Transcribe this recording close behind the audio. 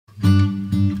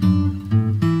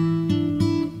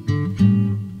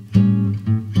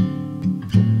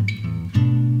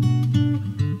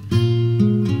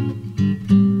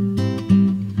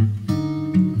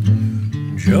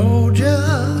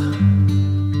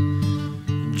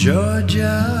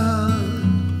Georgia,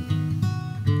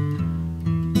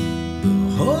 the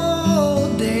whole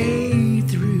day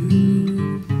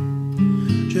through.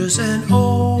 Just an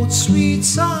old sweet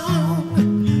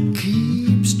song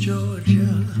keeps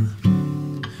Georgia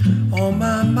on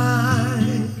my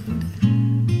mind.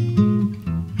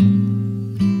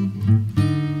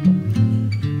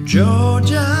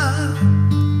 Georgia,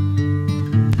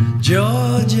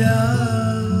 Georgia,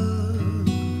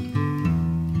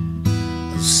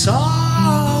 a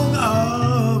song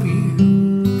of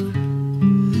you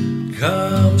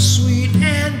comes sweet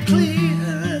and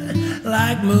clear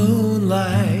like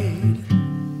moonlight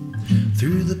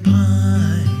through the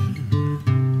pine.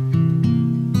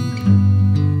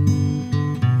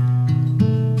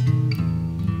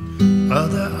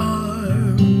 Other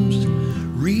arms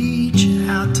reach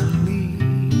out to me,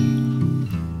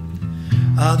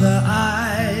 other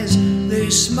eyes, they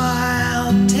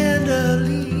smile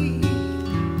tenderly.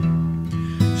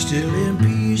 Still in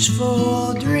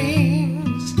peaceful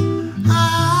dreams,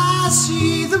 I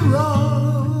see the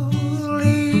road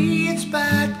leads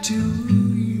back to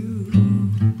you.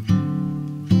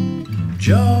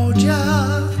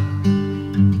 Georgia,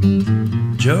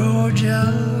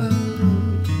 Georgia,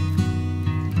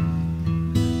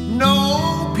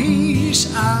 no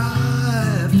peace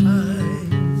I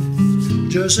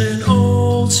find. Just an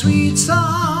old sweet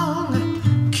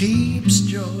song keeps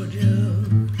Georgia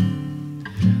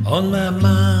on my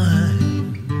mind.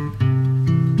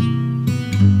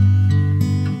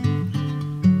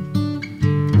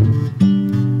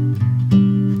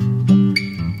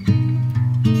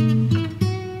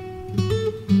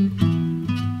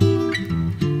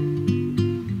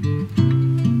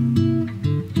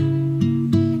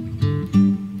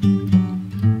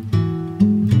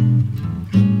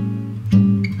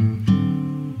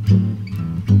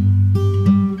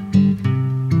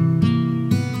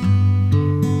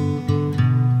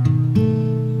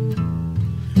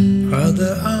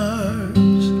 Other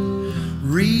arms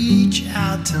reach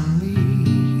out to me,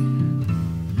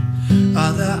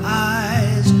 other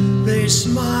eyes, they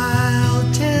smile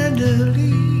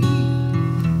tenderly.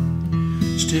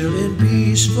 Still in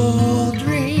peaceful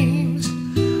dreams,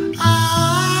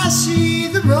 I see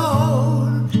the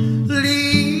road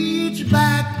leads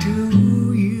back to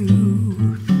you.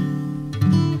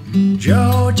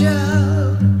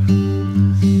 Georgia,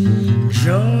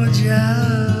 Georgia,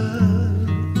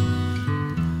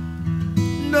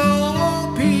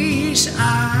 no peace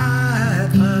I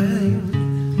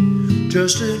find.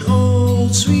 Just an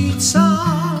old sweet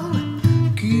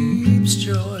song keeps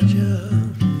Georgia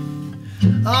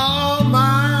on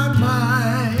my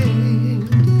mind.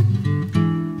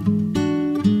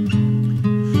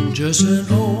 Just an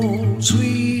old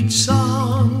sweet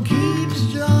song keeps